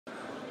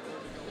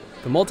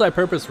The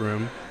multi-purpose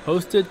room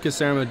hosted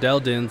Caserma Del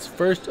Din's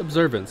first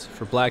observance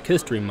for Black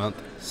History Month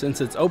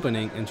since its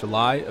opening in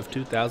July of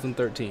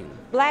 2013.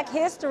 Black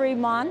History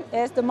Month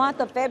is the month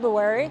of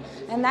February,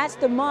 and that's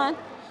the month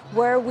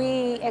where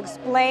we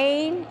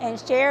explain and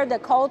share the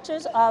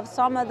cultures of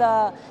some of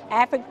the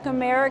African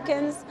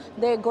Americans,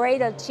 their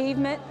great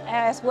achievement,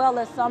 as well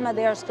as some of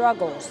their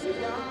struggles.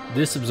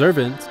 This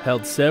observance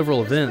held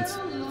several events,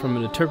 from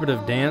an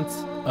interpretive dance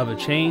of A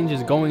Change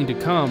Is Going to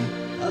Come,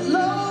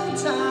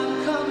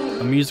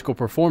 a musical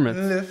performance,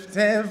 lift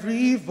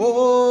every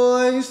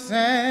voice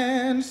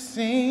and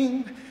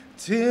sing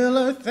till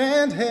earth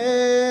and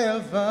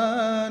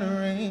heaven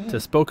ring, to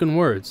spoken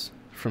words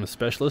from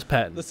Specialist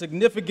Patton. The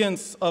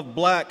significance of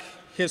Black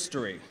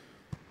history.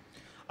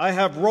 I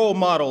have role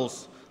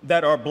models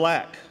that are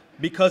Black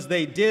because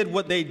they did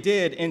what they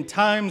did in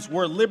times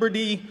where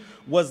liberty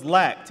was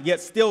lacked,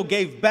 yet still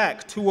gave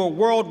back to a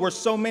world where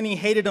so many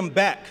hated them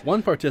back.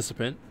 One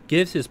participant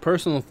gives his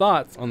personal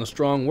thoughts on the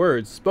strong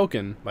words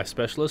spoken by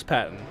Specialist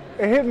Patton.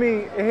 It hit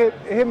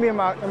me in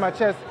my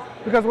chest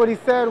because what he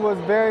said was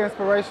very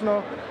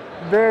inspirational,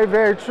 very,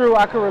 very true.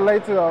 I could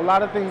relate to a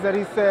lot of things that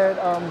he said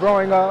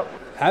growing up.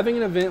 Having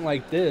an event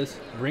like this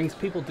brings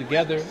people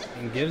together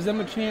and gives them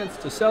a chance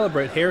to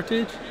celebrate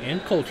heritage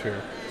and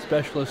culture.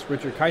 Specialist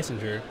Richard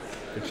Kiesinger,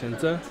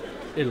 Vicenza,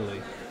 Italy.